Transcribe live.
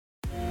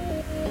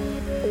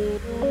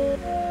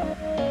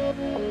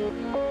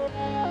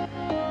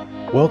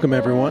Welcome,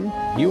 everyone.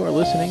 You are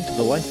listening to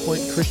the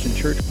LifePoint Christian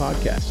Church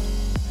podcast.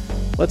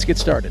 Let's get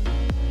started.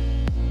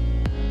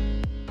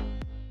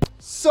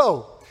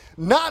 So,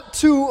 not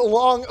too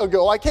long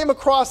ago, I came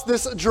across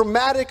this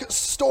dramatic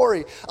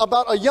story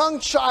about a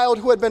young child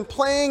who had been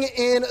playing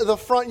in the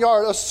front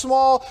yard, a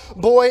small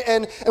boy,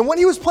 and when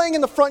he was playing in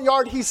the front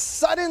yard, he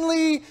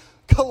suddenly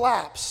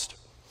collapsed.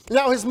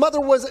 Now, his mother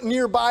was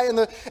nearby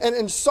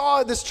and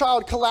saw this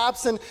child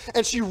collapse, and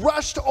she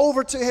rushed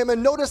over to him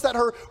and noticed that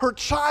her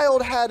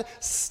child had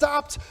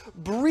stopped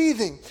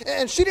breathing.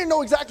 And she didn't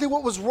know exactly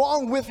what was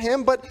wrong with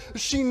him, but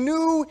she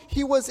knew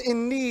he was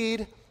in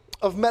need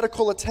of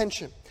medical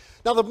attention.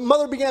 Now, the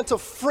mother began to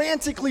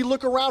frantically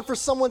look around for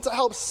someone to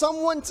help,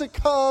 someone to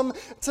come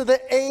to the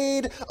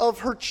aid of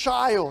her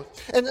child.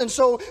 And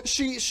so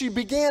she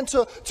began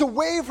to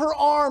wave her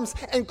arms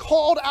and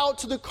called out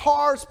to the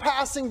cars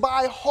passing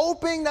by,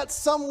 hoping that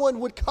someone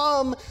would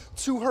come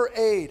to her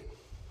aid.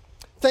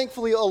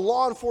 Thankfully, a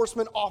law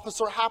enforcement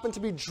officer happened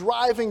to be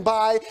driving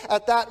by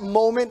at that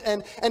moment,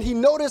 and he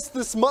noticed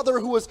this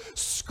mother who was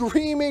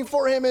screaming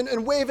for him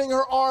and waving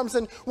her arms.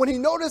 And when he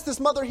noticed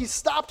this mother, he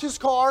stopped his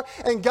car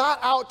and got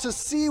out to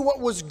see what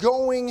was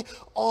going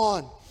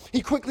on. He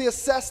quickly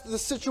assessed the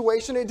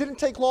situation. It didn't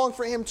take long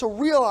for him to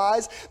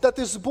realize that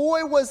this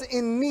boy was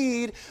in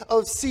need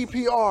of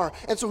CPR,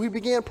 and so he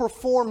began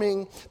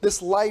performing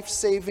this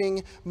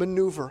life-saving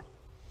maneuver.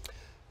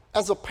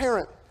 As a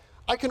parent,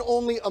 I can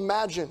only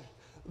imagine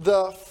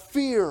the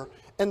fear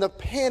and the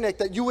panic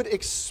that you would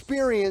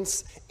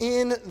experience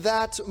in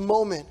that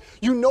moment.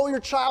 You know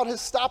your child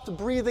has stopped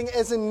breathing,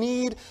 is in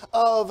need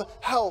of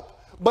help.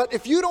 But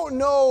if you don't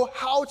know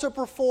how to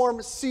perform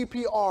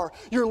CPR,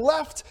 you're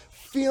left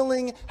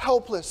feeling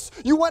helpless.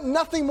 You want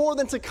nothing more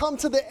than to come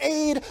to the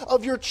aid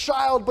of your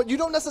child, but you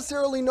don't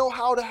necessarily know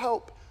how to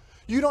help.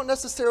 You don't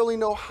necessarily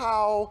know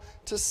how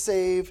to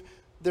save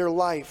their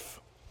life.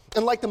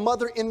 And like the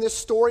mother in this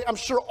story, I'm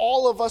sure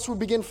all of us would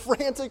begin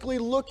frantically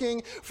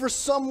looking for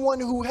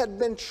someone who had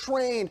been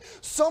trained,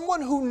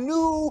 someone who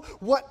knew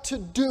what to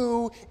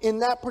do in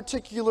that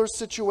particular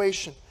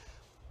situation.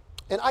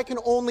 And I can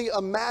only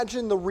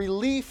imagine the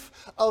relief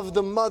of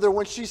the mother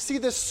when she sees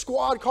this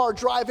squad car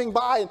driving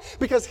by,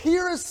 because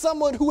here is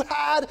someone who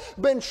had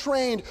been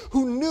trained,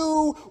 who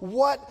knew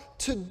what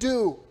to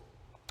do.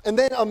 And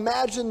then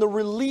imagine the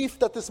relief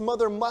that this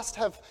mother must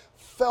have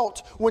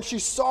felt when she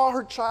saw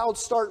her child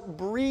start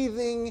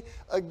breathing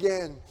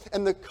again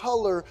and the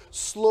color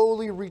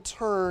slowly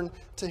return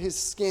to his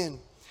skin.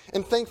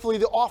 And thankfully,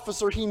 the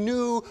officer, he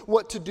knew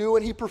what to do,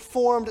 and he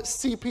performed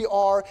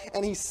CPR,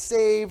 and he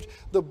saved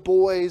the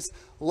boy's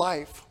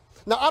life.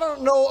 Now, I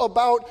don't know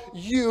about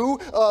you,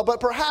 but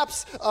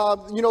perhaps, the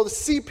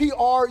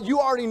CPR, you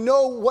already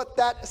know what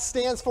that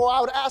stands for. I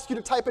would ask you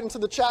to type it into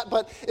the chat,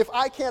 but if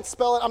I can't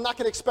spell it, I'm not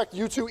going to expect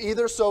you to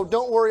either, so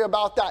don't worry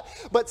about that.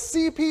 But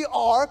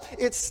CPR,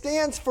 it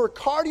stands for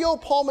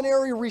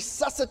cardiopulmonary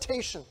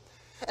resuscitation.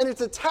 And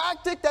it's a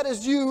tactic that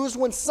is used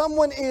when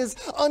someone is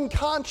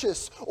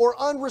unconscious or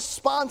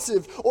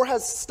unresponsive or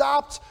has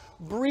stopped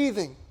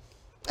breathing.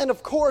 And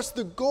of course,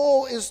 the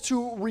goal is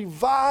to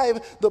revive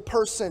the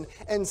person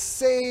and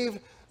save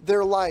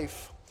their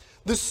life.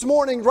 This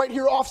morning, right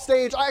here off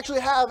stage, I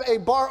actually have a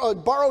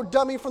borrowed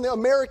dummy from the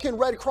American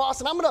Red Cross,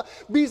 and I'm going to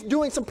be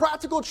doing some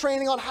practical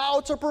training on how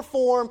to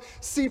perform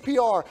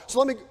CPR.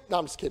 No,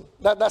 I'm just kidding.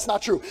 That's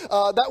not true.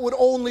 That would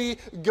only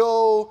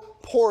go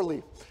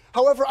poorly.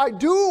 However, I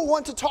do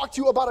want to talk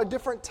to you about a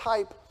different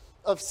type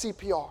of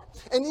CPR.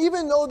 And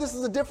even though this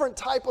is a different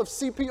type of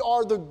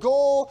CPR, the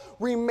goal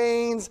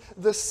remains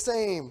the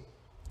same: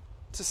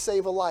 to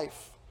save a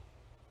life.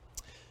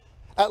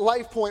 At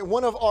LifePoint,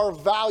 one of our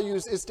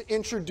values is to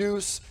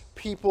introduce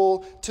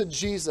people to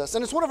Jesus.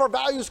 And it's one of our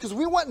values because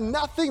we want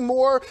nothing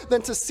more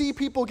than to see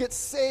people get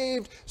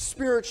saved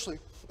spiritually.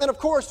 And of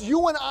course,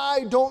 you and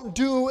I don't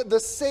do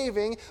the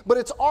saving, but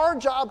it's our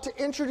job to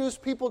introduce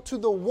people to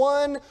the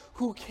one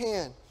who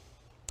can.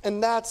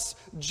 And that's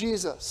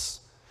Jesus.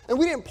 And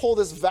we didn't pull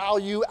this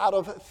value out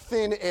of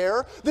thin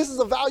air. This is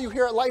a value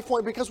here at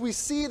LifePoint because we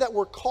see that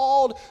we're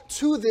called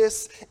to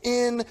this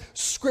in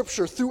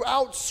Scripture,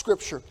 throughout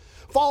Scripture.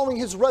 Following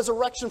his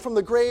resurrection from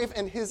the grave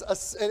and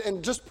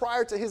just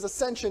prior to his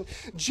ascension,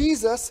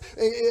 Jesus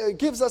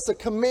gives us a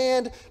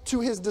command to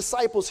his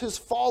disciples, his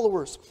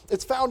followers.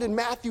 It's found in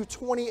Matthew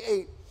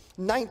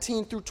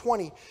 28:19 through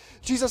 20.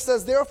 Jesus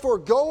says, "Therefore,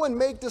 go and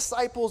make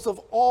disciples of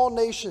all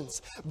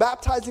nations,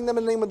 baptizing them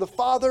in the name of the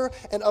Father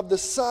and of the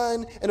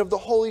Son and of the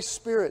Holy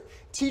Spirit,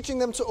 teaching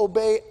them to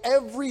obey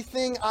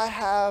everything I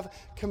have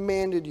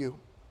commanded you."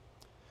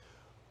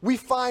 We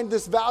find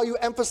this value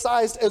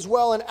emphasized as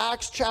well in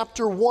Acts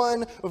chapter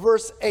 1,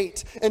 verse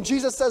 8. And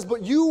Jesus says,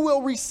 "But you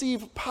will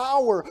receive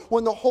power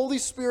when the Holy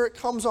Spirit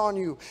comes on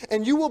you,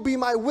 and you will be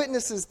my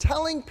witnesses,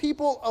 telling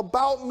people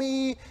about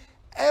me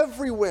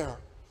everywhere,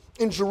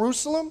 in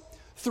Jerusalem,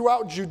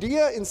 throughout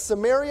Judea, in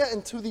Samaria,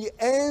 and to the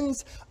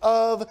ends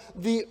of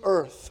the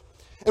earth."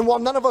 And while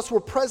none of us were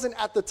present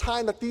at the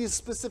time that these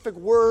specific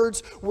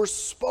words were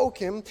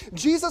spoken,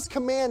 Jesus'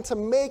 command to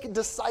make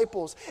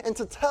disciples and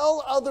to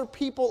tell other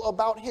people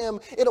about him,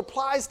 it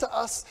applies to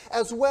us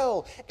as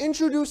well.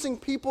 Introducing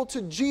people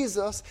to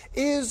Jesus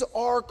is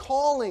our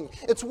calling.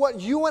 It's what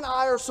you and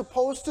I are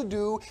supposed to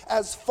do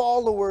as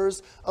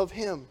followers of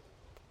him.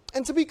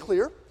 And to be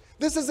clear,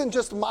 this isn't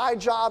just my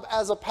job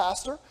as a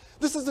pastor.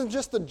 This isn't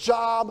just the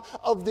job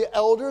of the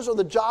elders or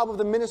the job of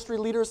the ministry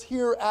leaders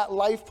here at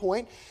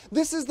LifePoint.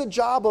 This is the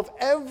job of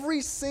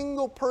every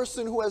single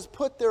person who has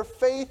put their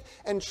faith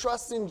and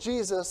trust in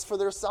Jesus for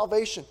their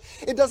salvation.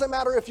 It doesn't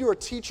matter if you're a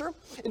teacher.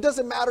 It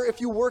doesn't matter if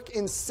you work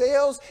in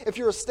sales, if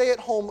you're a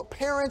stay-at-home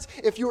parent,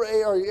 if you're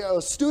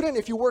a student,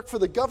 if you work for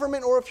the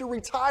government, or if you're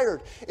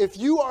retired. If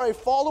you are a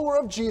follower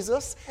of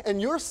Jesus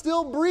and you're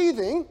still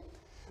breathing,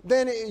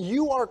 then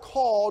you are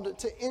called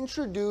to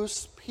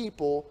introduce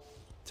people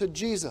to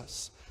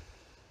Jesus.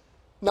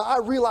 Now, I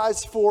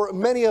realize for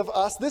many of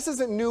us, this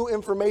isn't new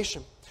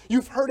information.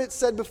 You've heard it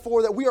said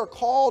before that we are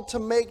called to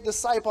make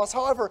disciples.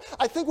 However,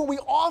 I think when we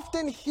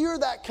often hear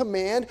that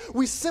command,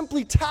 we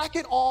simply tack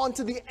it on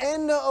to the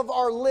end of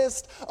our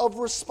list of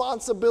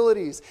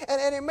responsibilities.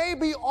 And it may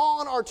be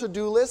on our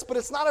to-do list, but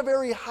it's not a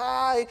very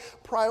high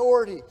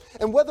priority.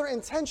 And whether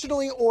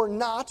intentionally or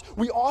not,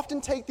 we often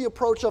take the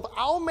approach of,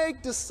 I'll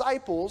make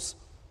disciples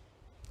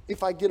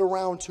if I get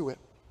around to it.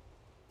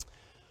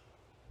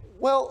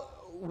 Well,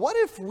 what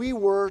if we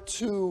were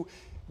to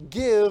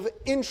give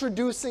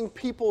introducing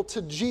people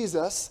to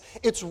Jesus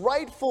its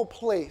rightful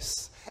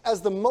place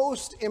as the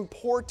most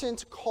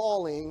important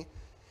calling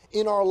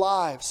in our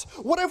lives?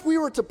 What if we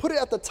were to put it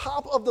at the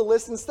top of the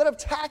list instead of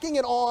tacking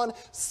it on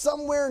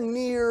somewhere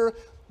near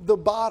the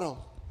bottom?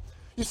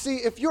 You see,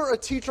 if you're a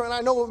teacher, and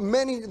I know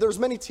there's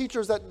many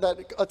teachers that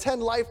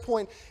attend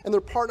LifePoint and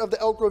they're part of the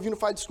Elk Grove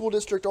Unified School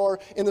District or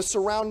in the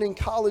surrounding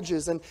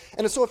colleges. And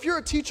so if you're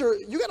a teacher,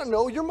 you got to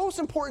know your most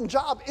important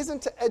job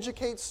isn't to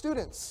educate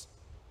students.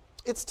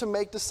 It's to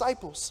make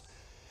disciples.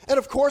 And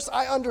of course,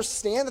 I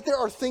understand that there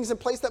are things in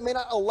place that may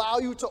not allow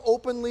you to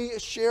openly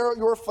share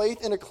your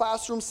faith in a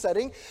classroom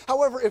setting.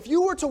 However, if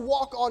you were to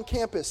walk on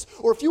campus,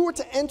 or if you were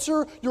to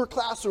enter your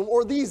classroom,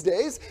 or these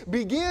days,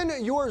 begin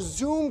your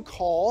Zoom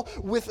call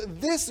with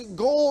this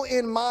goal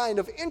in mind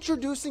of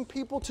introducing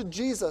people to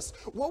Jesus,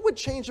 what would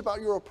change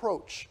about your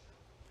approach?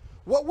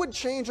 What would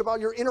change about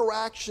your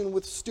interaction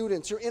with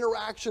students, your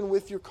interaction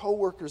with your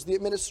coworkers, the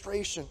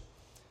administration?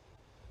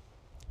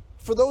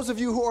 For those of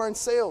you who are in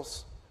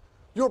sales,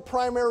 your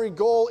primary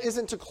goal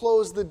isn't to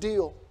close the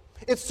deal.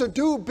 It's to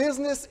do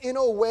business in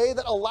a way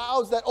that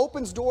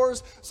opens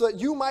doors so that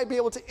you might be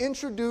able to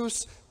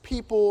introduce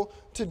people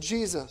to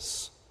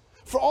Jesus.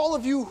 For all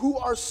of you who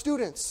are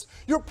students,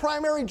 your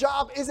primary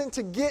job isn't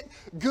to get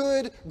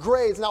good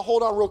grades. Now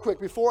hold on real quick.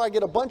 Before I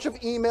get a bunch of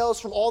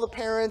emails from all the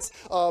parents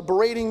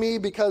berating me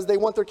because they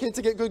want their kid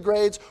to get good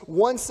grades,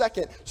 1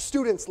 second.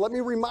 Students, let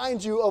me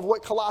remind you of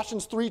what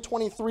Colossians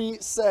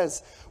 3:23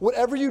 says.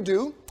 Whatever you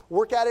do,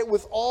 work at it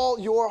with all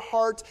your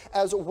heart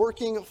as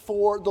working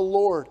for the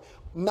Lord,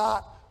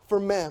 not for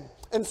men.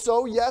 And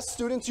so, yes,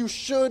 students, you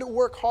should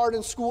work hard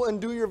in school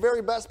and do your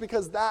very best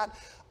because that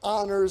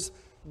honors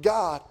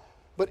God.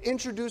 But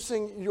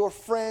introducing your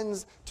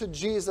friends to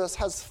Jesus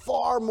has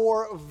far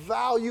more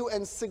value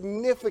and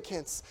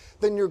significance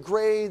than your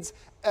grades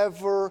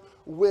ever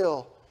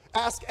will.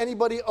 Ask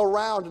anybody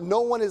around.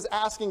 No one is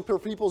asking for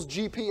people's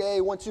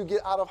GPA once you get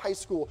out of high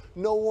school.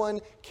 No one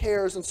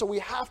cares. And so we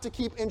have to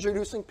keep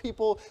introducing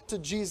people to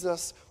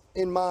Jesus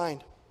in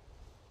mind.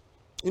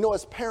 You know,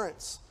 as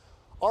parents,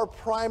 our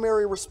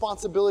primary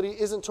responsibility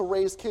isn't to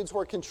raise kids who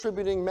are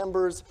contributing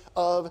members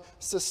of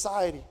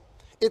society.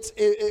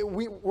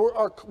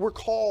 We're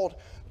called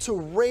to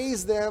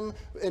raise them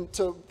and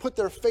to put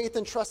their faith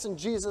and trust in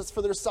Jesus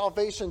for their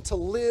salvation, to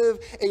live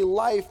a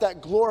life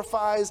that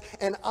glorifies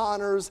and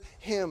honors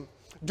him.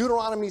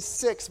 Deuteronomy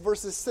 6,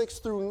 verses 6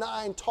 through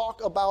 9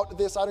 talk about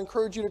this. I'd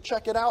encourage you to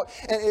check it out.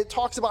 And it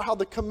talks about how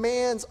the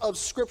commands of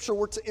Scripture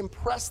were to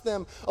impress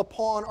them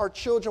upon our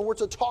children. We're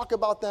to talk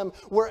about them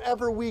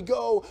wherever we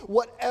go,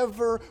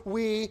 whatever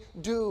we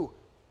do.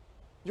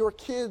 Your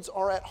kids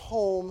are at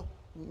home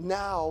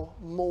now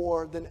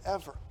more than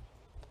ever.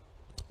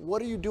 What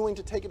are you doing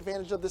to take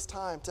advantage of this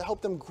time, to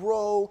help them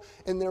grow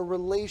in their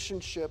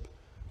relationship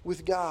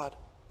with God?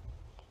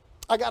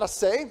 I gotta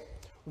say,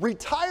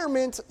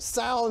 retirement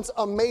sounds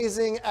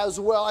amazing as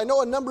well. I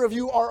know a number of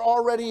you are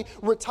already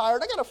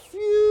retired. I got a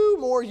few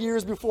more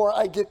years before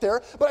I get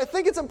there, but I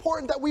think it's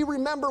important that we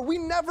remember we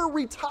never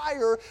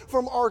retire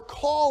from our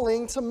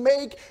calling to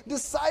make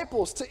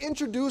disciples, to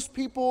introduce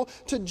people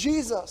to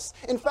Jesus.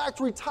 In fact,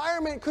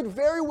 retirement could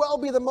very well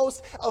be the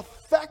most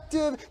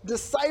effective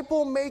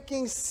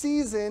disciple-making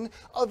season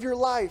of your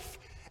life.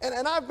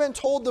 And I've been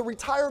told the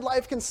retired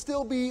life can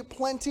still be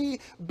plenty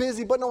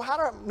busy, but no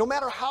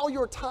matter how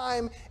your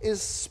time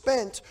is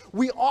spent,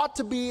 we ought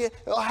to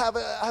have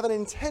an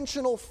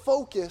intentional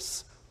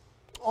focus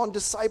on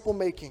disciple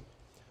making.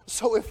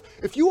 So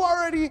if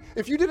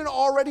you didn't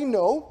already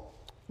know,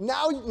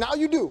 Now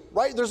you do,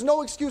 right? There's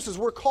no excuses.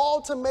 We're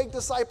called to make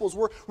disciples.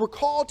 We're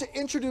called to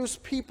introduce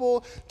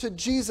people to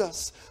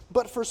Jesus.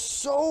 But for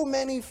so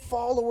many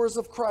followers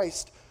of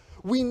Christ,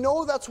 we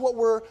know that's what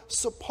we're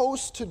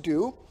supposed to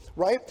do,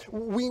 right?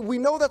 We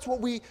know that's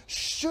what we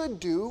should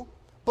do,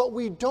 but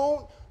we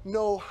don't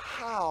know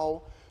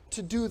how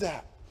to do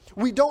that.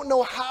 We don't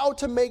know how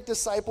to make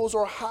disciples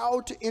or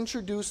how to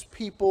introduce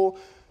people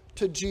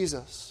to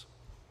Jesus.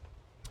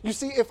 You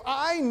see, if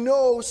I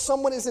know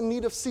someone is in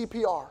need of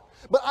CPR,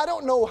 but I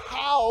don't know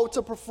how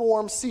to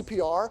perform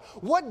CPR,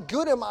 what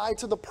good am I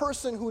to the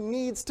person who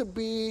needs to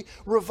be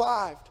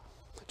revived?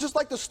 Just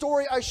like the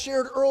story I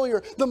shared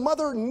earlier, the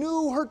mother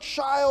knew her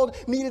child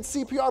needed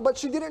CPR, but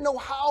she didn't know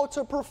how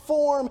to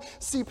perform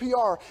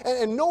CPR.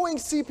 And knowing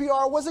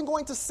CPR wasn't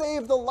going to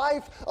save the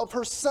life of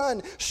her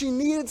son. She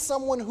needed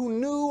someone who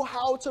knew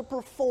how to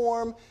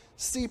perform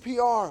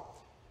CPR.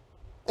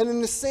 And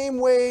in the same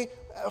way,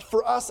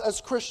 for us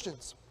as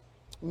Christians,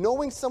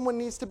 knowing someone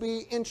needs to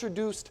be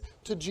introduced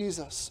to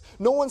Jesus,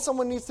 knowing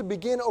someone needs to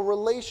begin a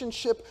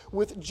relationship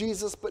with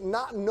Jesus, but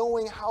not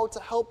knowing how to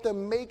help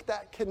them make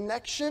that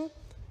connection,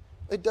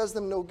 it does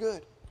them no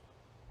good.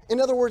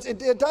 In other words,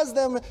 it does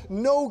them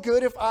no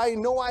good if I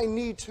know I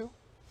need to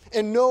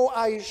and know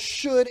I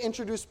should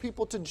introduce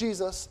people to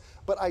Jesus,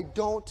 but I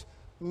don't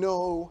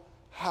know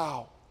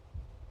how.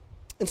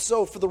 And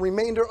so for the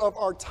remainder of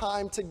our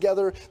time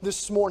together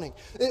this morning,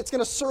 it's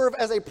going to serve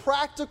as a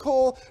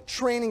practical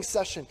training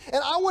session.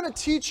 And I want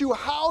to teach you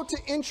how to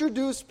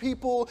introduce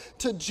people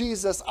to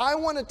Jesus. I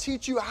want to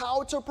teach you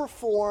how to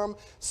perform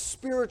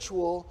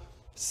spiritual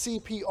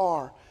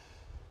CPR.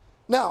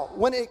 Now,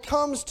 when it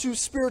comes to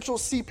spiritual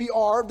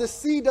CPR, the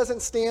C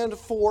doesn't stand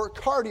for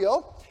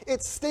cardio.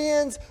 It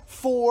stands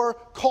for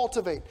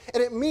cultivate.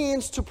 And it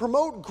means to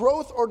promote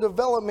growth or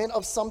development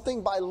of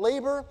something by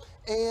labor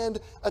and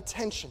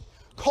attention.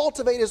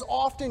 Cultivate is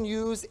often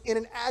used in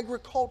an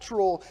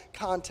agricultural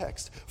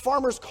context.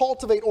 Farmers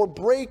cultivate or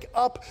break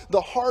up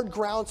the hard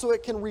ground so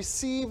it can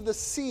receive the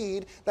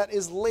seed that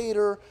is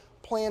later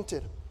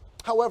planted.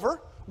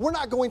 However, we're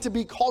not going to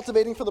be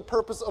cultivating for the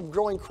purpose of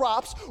growing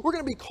crops. We're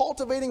going to be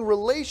cultivating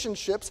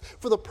relationships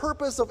for the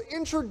purpose of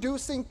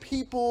introducing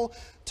people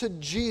to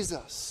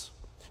Jesus.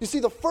 You see,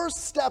 the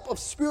first step of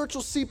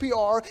spiritual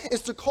CPR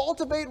is to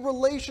cultivate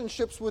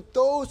relationships with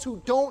those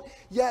who don't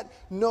yet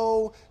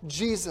know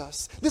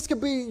Jesus. This could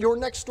be your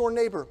next door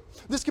neighbor.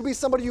 This could be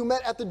somebody you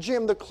met at the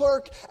gym, the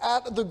clerk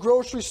at the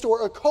grocery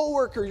store, a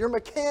coworker, your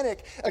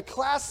mechanic, a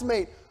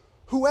classmate,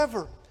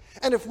 whoever.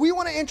 And if we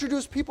want to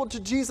introduce people to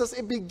Jesus,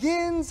 it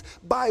begins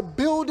by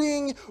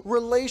building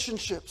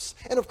relationships.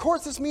 And of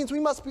course, this means we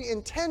must be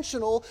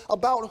intentional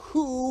about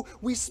who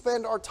we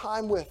spend our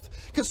time with.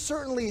 Because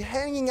certainly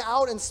hanging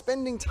out and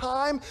spending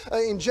time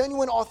in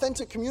genuine,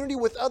 authentic community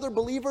with other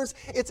believers,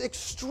 it's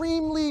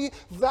extremely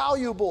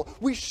valuable.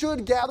 We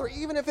should gather,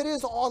 even if it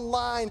is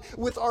online,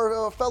 with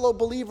our fellow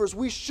believers.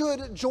 We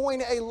should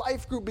join a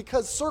life group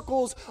because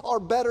circles are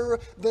better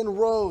than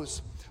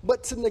rows.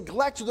 But to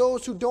neglect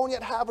those who don't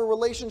yet have a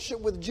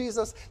relationship with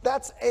Jesus,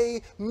 that's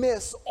a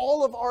miss.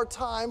 All of our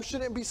time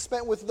shouldn't be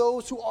spent with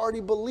those who already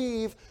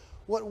believe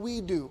what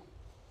we do.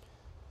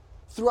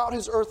 Throughout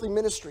his earthly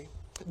ministry,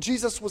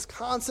 Jesus was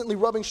constantly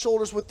rubbing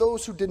shoulders with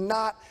those who did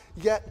not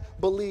yet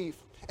believe.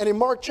 And in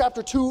Mark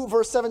chapter 2,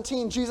 verse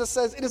 17, Jesus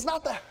says, "It is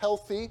not the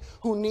healthy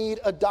who need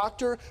a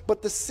doctor,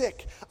 but the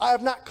sick. I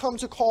have not come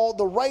to call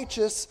the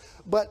righteous,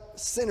 but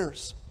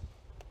sinners."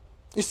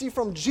 You see,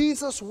 from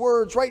Jesus'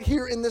 words right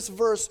here in this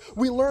verse,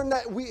 we learn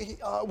that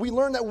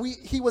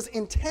he was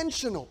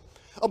intentional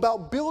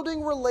about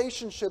building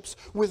relationships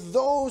with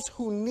those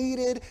who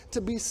needed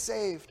to be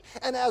saved.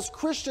 And as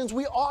Christians,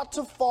 we ought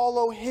to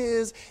follow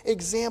his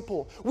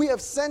example. We've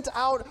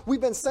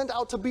been sent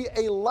out to be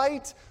a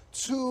light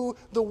to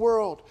the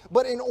world.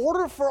 But in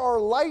order for our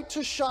light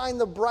to shine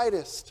the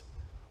brightest,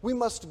 we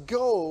must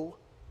go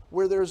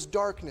where there's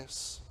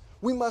darkness.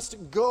 We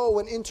must go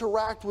and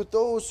interact with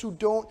those who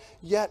don't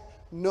yet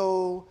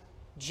know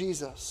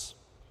Jesus.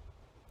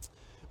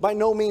 By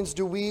no means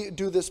do we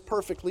do this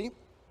perfectly,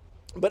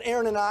 but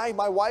Erin and I,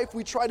 my wife,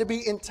 we try to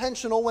be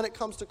intentional when it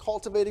comes to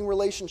cultivating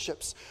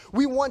relationships.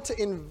 We want to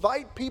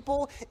invite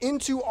people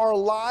into our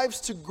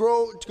lives to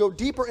go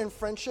deeper in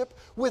friendship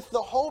with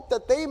the hope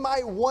that they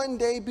might one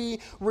day be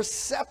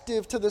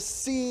receptive to the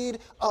seed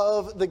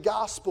of the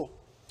gospel.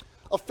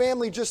 A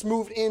family just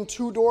moved in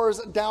 2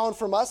 doors down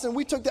from us, and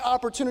we took the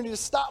opportunity to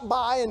stop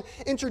by and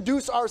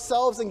introduce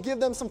ourselves and give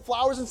them some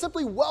flowers and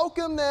simply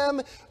welcome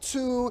them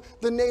to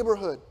the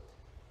neighborhood.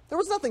 There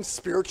was nothing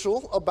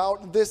spiritual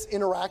about this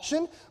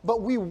interaction,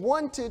 but we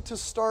wanted to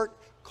start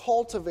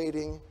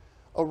cultivating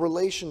a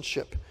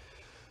relationship.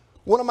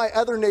 One of my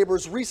other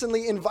neighbors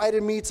recently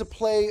invited me to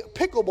play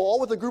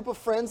pickleball with a group of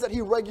friends that he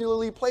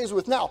regularly plays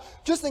with. Now,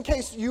 just in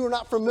case you're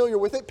not familiar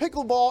with it,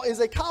 pickleball is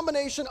a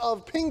combination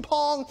of ping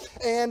pong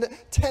and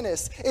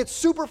tennis. It's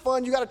super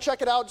fun. You got to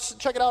check it out.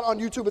 Check it out on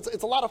YouTube.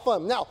 It's a lot of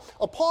fun. Now,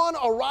 upon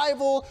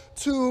arrival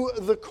to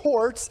the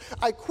courts,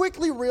 I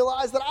quickly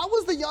realized that I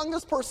was the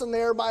youngest person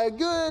there by a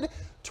good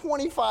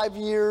 25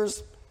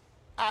 years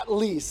at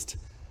least.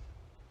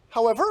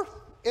 However,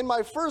 in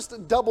my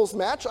first doubles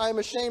match, I am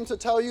ashamed to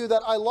tell you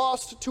that I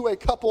lost to a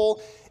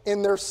couple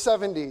in their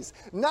 70s.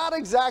 Not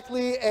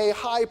exactly a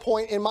high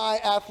point in my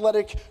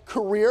athletic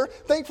career.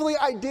 Thankfully,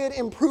 I did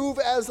improve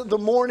as the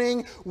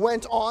morning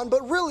went on,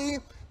 but really,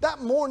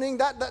 that morning,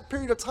 that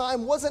period of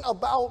time wasn't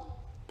about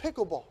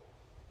pickleball.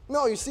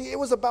 No, you see, it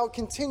was about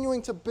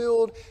continuing to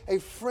build a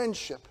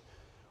friendship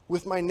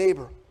with my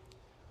neighbor.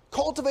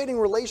 Cultivating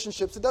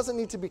relationships, it doesn't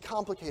need to be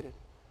complicated,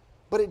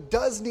 but it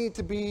does need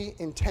to be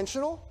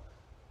intentional,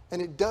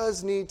 and it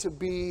does need to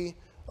be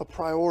a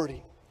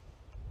priority.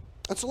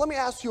 And so let me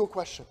ask you a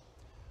question.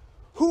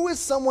 Who is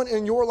someone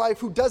in your life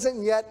who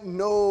doesn't yet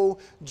know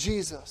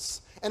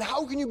Jesus? And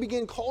how can you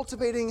begin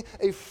cultivating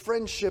a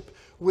friendship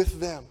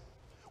with them?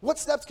 What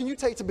steps can you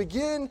take to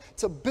begin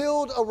to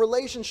build a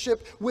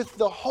relationship with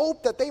the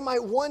hope that they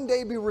might one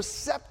day be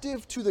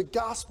receptive to the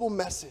gospel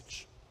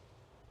message?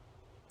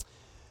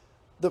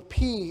 The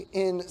P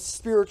in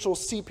spiritual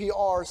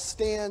CPR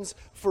stands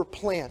for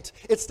plant.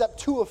 It's step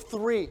 2 of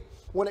 3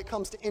 when it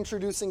comes to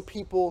introducing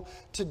people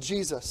to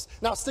Jesus.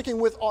 Now, sticking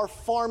with our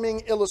farming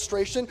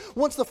illustration,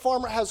 once the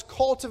farmer has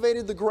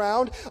cultivated the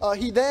ground,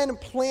 he then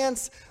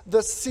plants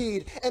the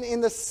seed. And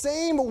in the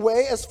same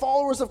way, as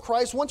followers of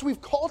Christ, once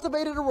we've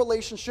cultivated a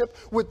relationship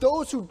with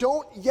those who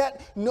don't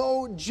yet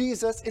know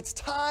Jesus, it's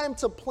time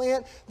to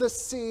plant the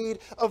seed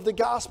of the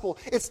gospel.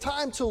 It's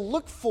time to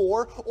look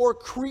for or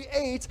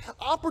create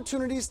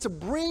opportunities to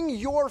bring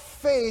your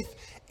faith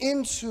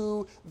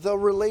into the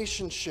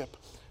relationship.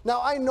 Now,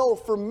 I know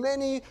for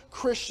many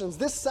Christians,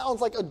 this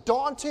sounds like a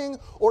daunting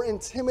or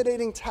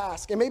intimidating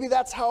task. And maybe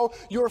that's how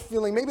you're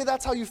feeling. Maybe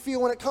that's how you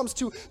feel when it comes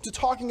to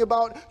talking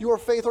about your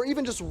faith or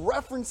even just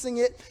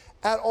referencing it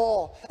at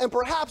all. And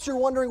perhaps you're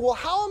wondering, well,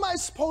 how am I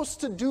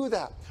supposed to do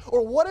that?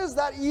 Or what does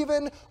that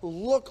even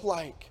look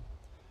like?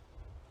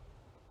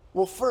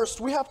 Well, first,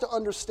 we have to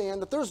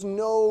understand that there's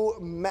no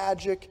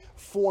magic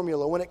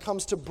formula when it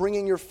comes to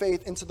bringing your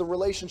faith into the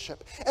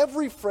relationship.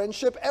 Every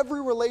friendship,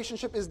 every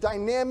relationship is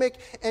dynamic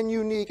and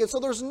unique. And so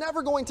there's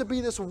never going to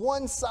be this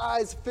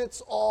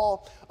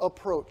one-size-fits-all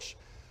approach.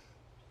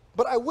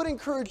 But I would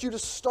encourage you to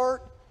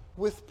start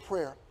with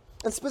prayer.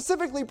 And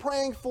specifically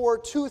praying for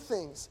 2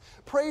 things.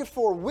 Pray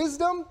for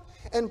wisdom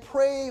and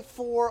pray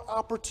for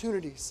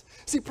opportunities.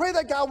 See, pray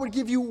that God would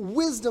give you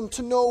wisdom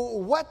to know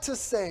what to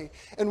say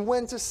and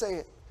when to say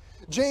it.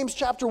 James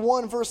chapter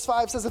 1 verse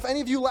 5 says, if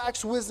any of you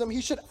lacks wisdom,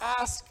 he should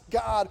ask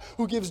God,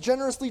 who gives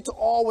generously to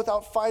all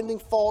without finding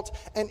fault,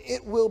 and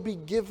it will be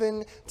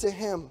given to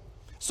him.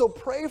 So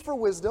pray for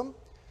wisdom,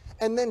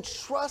 and then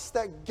trust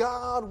that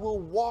God will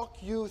walk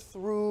you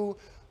through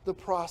the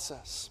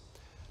process.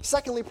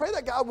 Secondly, pray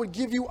that God would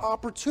give you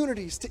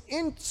opportunities to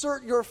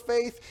insert your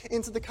faith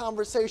into the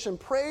conversation.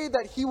 Pray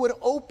that he would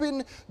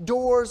open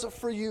doors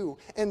for you.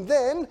 And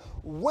then,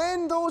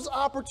 when those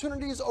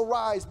opportunities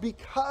arise,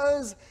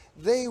 because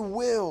they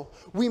will,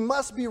 we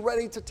must be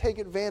ready to take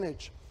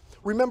advantage.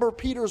 Remember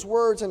Peter's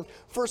words in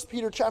 1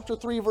 Peter chapter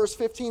 3, verse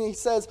 15. He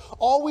says,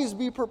 always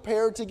be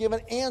prepared to give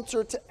an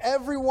answer to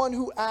everyone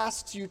who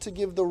asks you to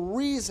give the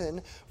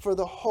reason for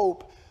the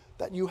hope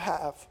that you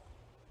have.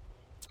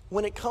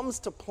 When it comes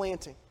to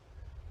planting,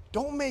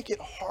 don't make it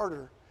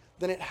harder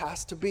than it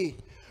has to be.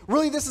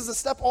 Really, this is a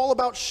step all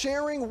about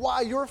sharing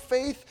why your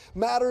faith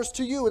matters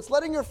to you. It's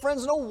letting your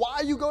friends know why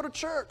you go to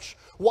church,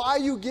 why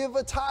you give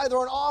a tithe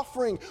or an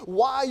offering,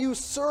 why you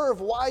serve,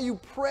 why you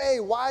pray,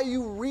 why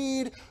you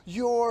read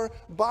your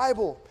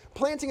Bible.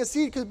 Planting a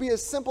seed could be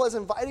as simple as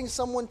inviting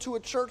someone to a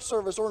church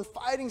service or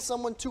inviting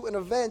someone to an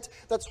event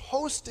that's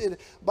hosted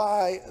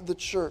by the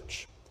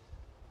church.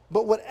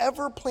 But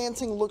whatever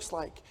planting looks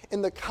like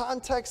in the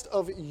context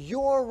of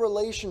your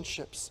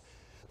relationships,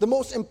 the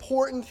most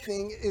important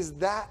thing is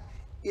that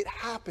it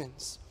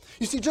happens.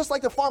 You see, just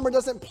like the farmer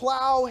doesn't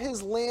plow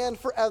his land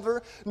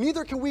forever,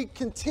 neither can we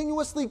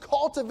continuously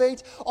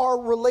cultivate our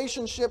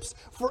relationships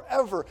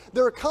forever.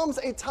 There comes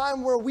a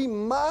time where we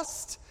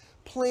must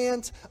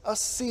plant a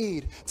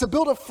seed. To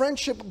build a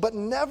friendship but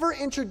never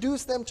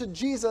introduce them to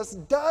Jesus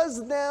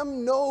does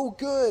them no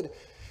good.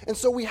 And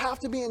so we have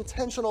to be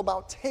intentional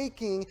about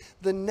taking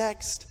the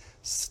next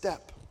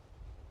step.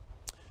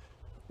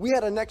 We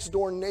had a next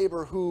door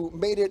neighbor who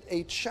made it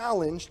a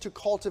challenge to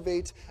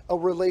cultivate a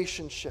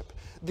relationship.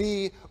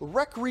 The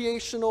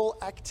recreational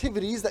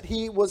activities that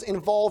he was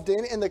involved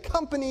in and the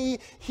company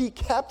he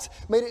kept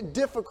made it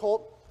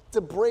difficult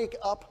to break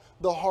up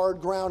the hard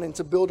ground and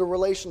to build a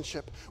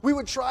relationship. We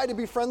would try to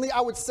be friendly.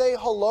 I would say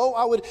hello.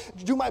 I would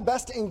do my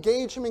best to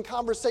engage him in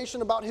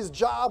conversation about his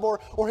job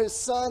or his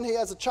son. He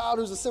has a child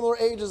who's a similar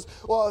age as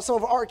some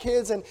of our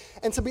kids. And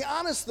to be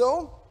honest,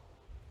 though,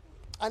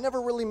 I never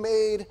really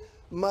made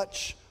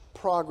much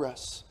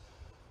progress.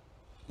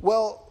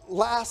 Well,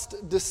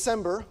 last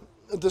December,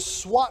 the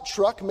SWAT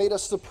truck made a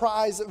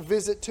surprise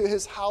visit to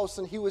his house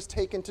and he was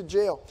taken to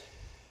jail.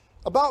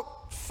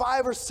 About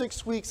 5 or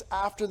 6 weeks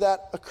after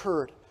that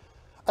occurred,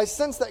 I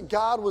sensed that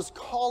God was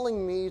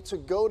calling me to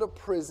go to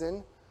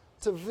prison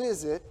to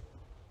visit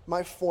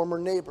my former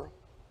neighbor.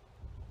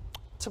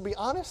 To be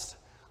honest,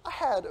 I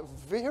had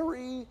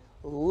very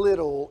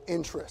little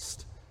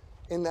interest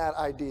in that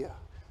idea.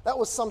 That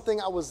was something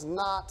I was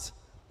not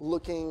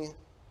looking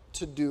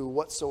to do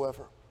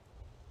whatsoever.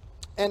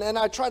 And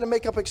I tried to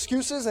make up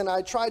excuses, and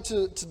I tried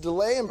to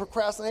delay and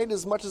procrastinate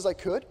as much as I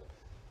could.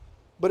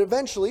 But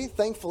eventually,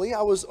 thankfully,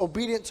 I was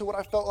obedient to what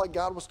I felt like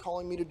God was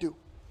calling me to do.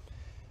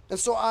 And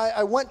so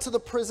I went to the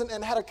prison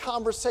and had a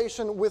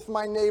conversation with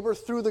my neighbor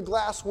through the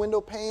glass window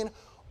pane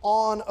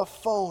on a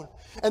phone.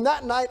 And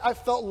that night, I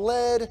felt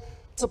led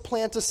to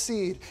plant a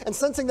seed. And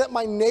sensing that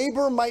my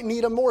neighbor might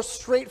need a more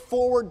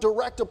straightforward,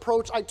 direct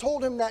approach, I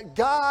told him that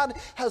God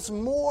has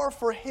more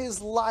for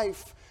his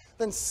life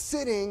than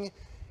sitting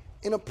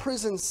in a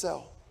prison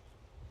cell.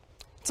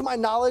 To my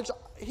knowledge,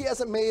 he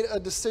hasn't made a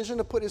decision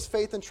to put his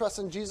faith and trust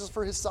in Jesus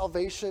for his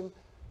salvation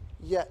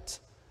yet.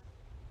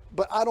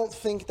 But I don't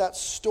think that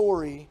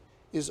story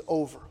is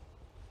over.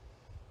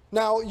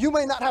 Now, you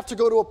may not have to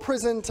go to a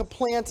prison to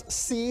plant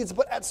seeds,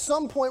 but at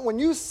some point when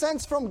you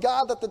sense from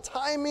God that the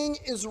timing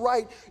is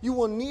right, you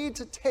will need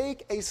to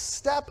take a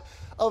step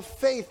of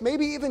faith,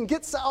 maybe even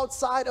get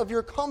outside of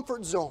your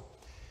comfort zone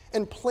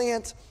and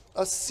plant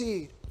a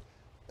seed.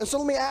 And so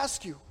let me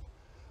ask you,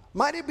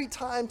 might it be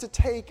time to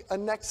take a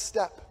next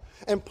step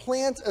and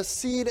plant a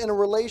seed in a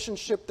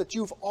relationship that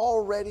you've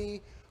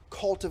already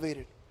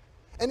cultivated?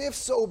 And if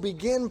so,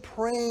 begin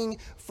praying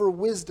for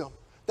wisdom,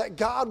 that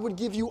God would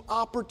give you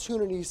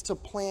opportunities to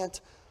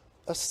plant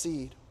a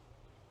seed.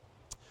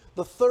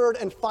 The third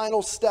and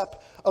final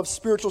step of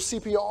spiritual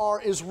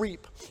CPR is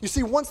reap. You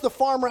see, once the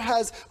farmer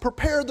has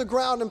prepared the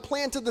ground and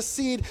planted the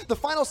seed, the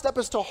final step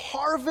is to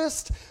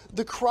harvest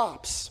the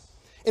crops.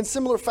 In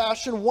similar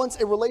fashion, once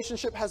a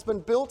relationship has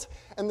been built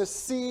and the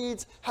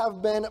seeds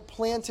have been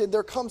planted,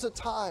 there comes a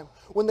time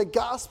when the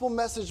gospel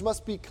message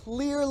must be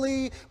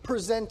clearly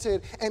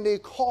presented and a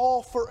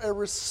call for a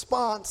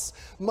response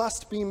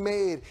must be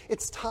made.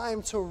 It's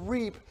time to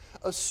reap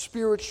a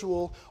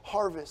spiritual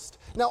harvest.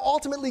 Now,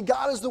 ultimately,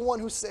 God is the one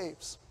who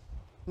saves,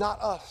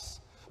 not us.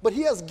 But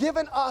he has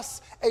given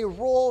us a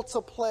role to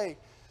play.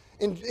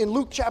 In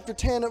Luke chapter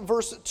 10,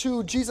 verse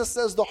 2, Jesus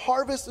says, "The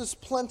harvest is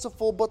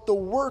plentiful, but the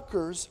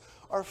workers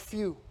are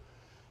few.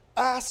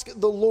 Ask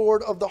the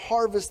Lord of the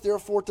harvest,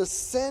 therefore, to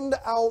send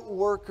out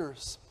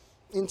workers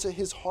into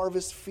his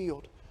harvest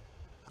field."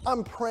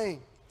 I'm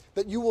praying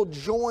that you will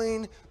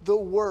join the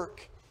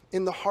work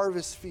in the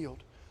harvest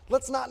field.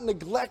 Let's not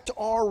neglect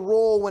our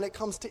role when it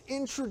comes to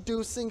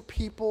introducing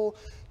people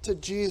to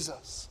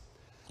Jesus.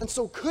 And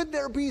so could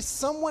there be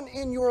someone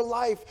in your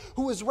life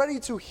who is ready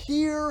to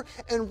hear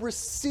and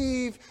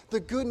receive the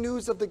good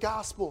news of the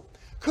gospel?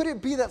 Could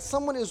it be that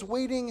someone is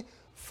waiting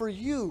for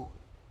you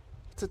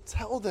to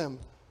tell them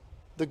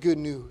the good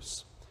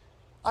news?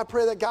 I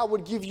pray that God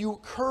would give you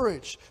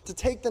courage to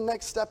take the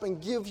next step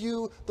and give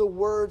you the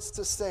words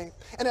to say.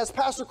 And as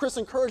Pastor Chris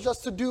encouraged us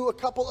to do a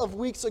couple of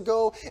weeks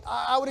ago,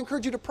 I would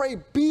encourage you to pray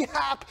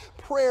BHAP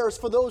prayers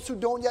for those who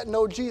don't yet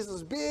know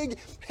Jesus. Big,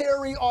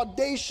 hairy,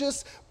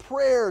 audacious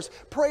prayers.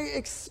 Pray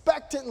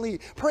expectantly.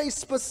 Pray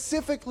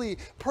specifically.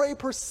 Pray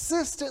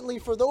persistently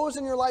for those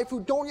in your life who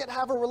don't yet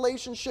have a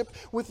relationship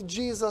with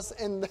Jesus.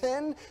 And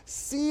then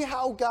see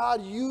how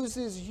God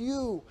uses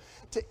you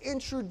to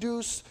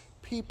introduce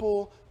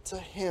people to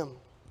him.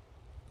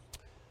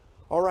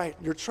 All right,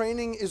 your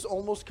training is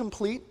almost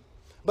complete,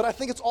 but I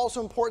think it's also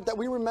important that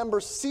we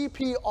remember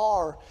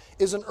CPR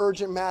is an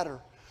urgent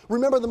matter.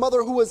 Remember the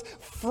mother who was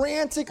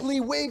frantically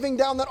waving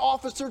down that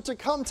officer to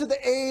come to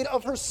the aid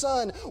of her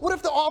son. What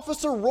if the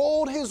officer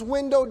rolled his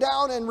window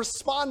down and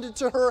responded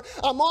to her,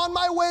 "I'm on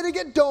my way to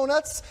get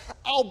donuts,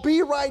 I'll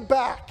be right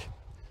back"?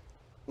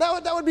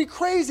 That would be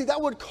crazy. That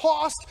would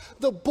cost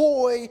the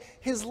boy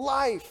his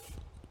life.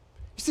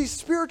 See,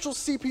 spiritual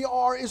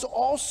CPR is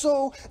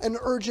also an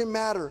urgent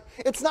matter.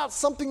 It's not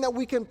something that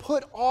we can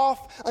put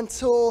off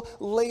until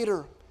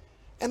later.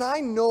 And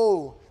I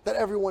know that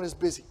everyone is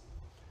busy.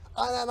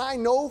 And I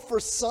know for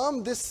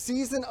some, this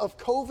season of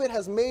COVID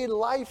has made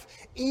life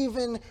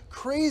even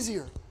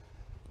crazier.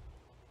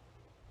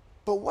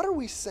 But what are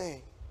we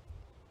saying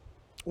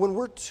when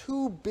we're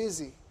too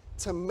busy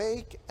to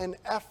make an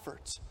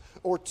effort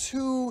or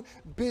too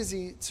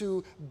busy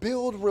to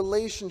build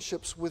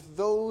relationships with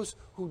those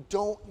who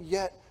don't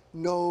yet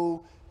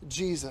know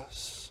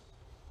Jesus?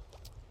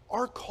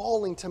 Our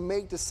calling to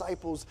make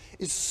disciples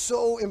is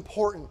so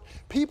important.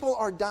 People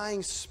are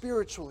dying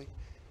spiritually,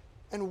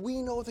 and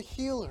we know the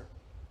healer.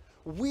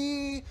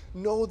 We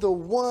know the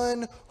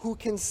one who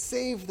can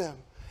save them.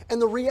 And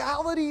the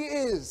reality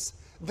is,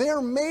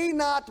 there may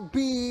not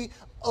be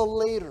a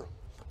later.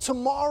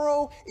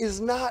 Tomorrow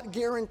is not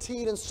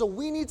guaranteed, and so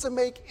we need to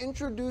make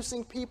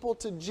introducing people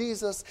to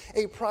Jesus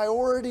a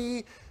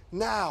priority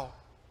now.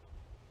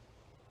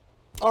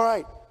 All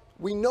right,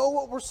 we know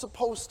what we're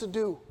supposed to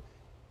do.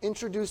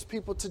 Introduce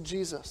people to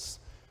Jesus.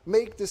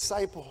 Make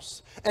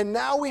disciples. And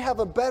now we have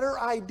a better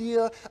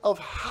idea of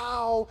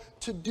how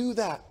to do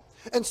that.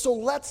 And so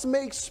let's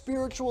make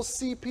spiritual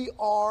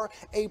CPR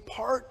a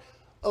part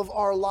of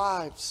our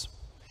lives.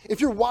 If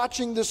you're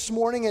watching this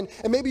morning and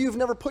maybe you've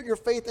never put your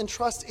faith and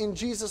trust in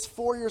Jesus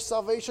for your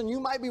salvation, you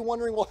might be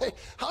wondering, well, hey,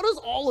 how does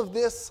all of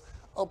this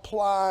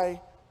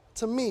apply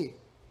to me?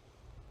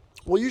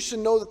 Well, you should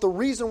know that the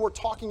reason we're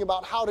talking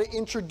about how to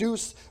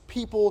introduce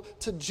people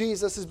to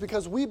Jesus is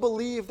because we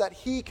believe that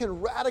he can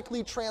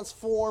radically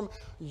transform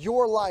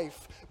your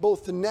life,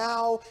 both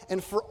now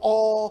and for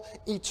all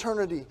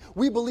eternity.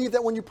 We believe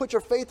that when you put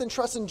your faith and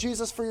trust in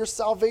Jesus for your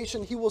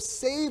salvation, he will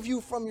save you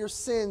from your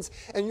sins,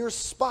 and your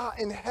spot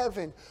in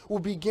heaven will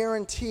be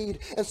guaranteed.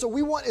 And so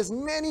we want as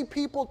many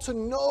people to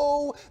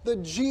know the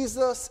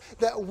Jesus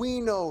that we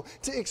know,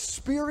 to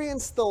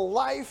experience the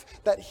life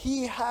that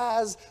he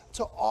has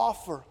to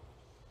offer.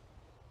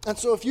 And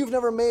so if you've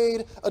never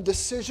made a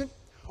decision,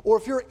 or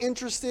if you're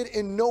interested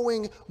in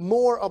knowing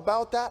more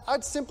about that,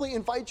 I'd simply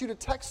invite you to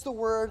text the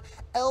word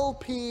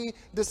LP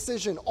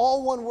Decision,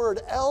 all one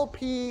word,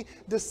 LP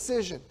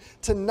Decision,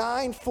 to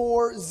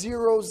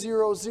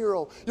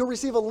 94000. You'll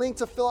receive a link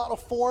to fill out a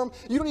form.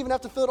 You don't even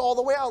have to fill it all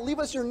the way out. Leave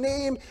us your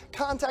name,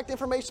 contact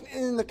information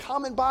in the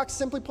comment box.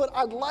 Simply put,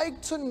 I'd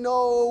like to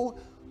know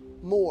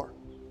more.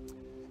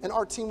 And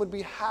our team would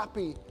be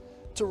happy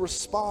to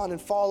respond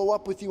and follow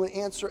up with you and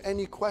answer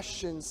any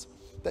questions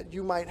that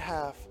you might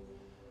have.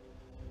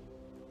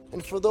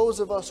 And for those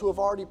of us who have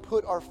already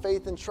put our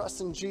faith and trust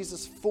in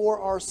Jesus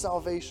for our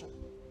salvation,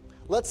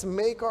 let's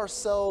make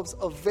ourselves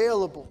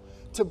available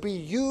to be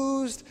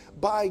used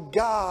by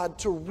God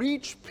to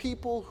reach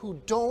people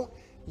who don't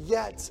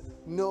yet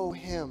know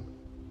him.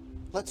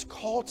 Let's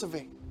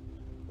cultivate,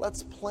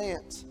 let's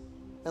plant,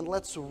 and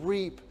let's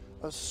reap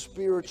a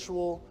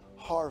spiritual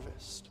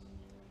harvest.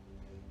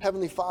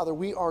 Heavenly Father,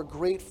 we are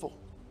grateful,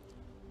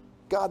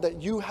 God,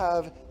 that you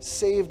have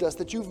saved us,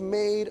 that you've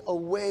made a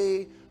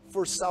way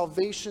for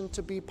salvation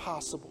to be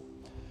possible.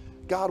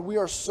 God, we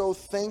are so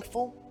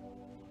thankful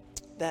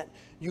that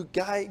you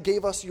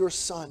gave us your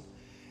Son,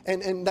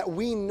 and that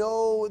we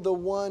know the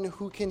one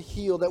who can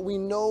heal, that we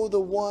know the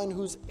one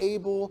who's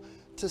able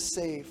to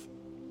save.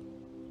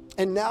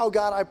 And now,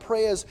 God, I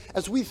pray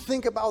as we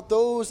think about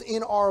those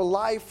in our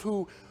life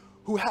who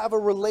have a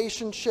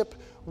relationship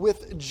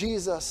with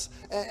Jesus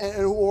and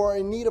who are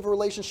in need of a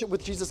relationship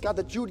with Jesus, God,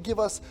 that you would give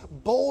us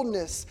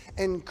boldness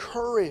and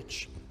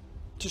courage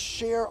to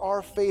share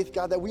our faith,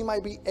 God, that we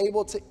might be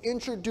able to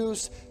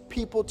introduce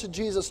people to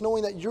Jesus,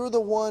 knowing that you're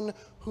the one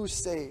who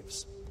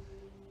saves.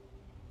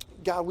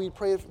 God, we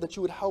pray that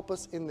you would help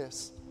us in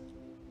this.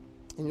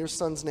 In your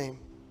Son's name,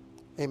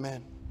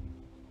 amen.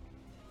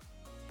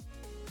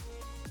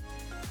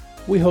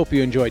 We hope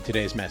you enjoyed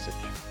today's message.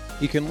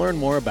 You can learn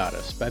more about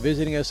us by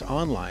visiting us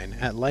online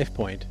at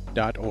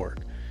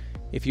lifepoint.org.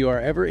 If you are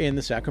ever in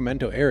the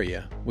Sacramento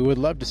area, we would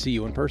love to see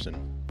you in person.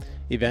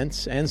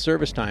 Events and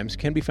service times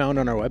can be found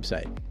on our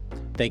website.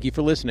 Thank you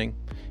for listening,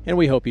 and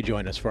we hope you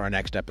join us for our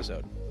next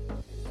episode.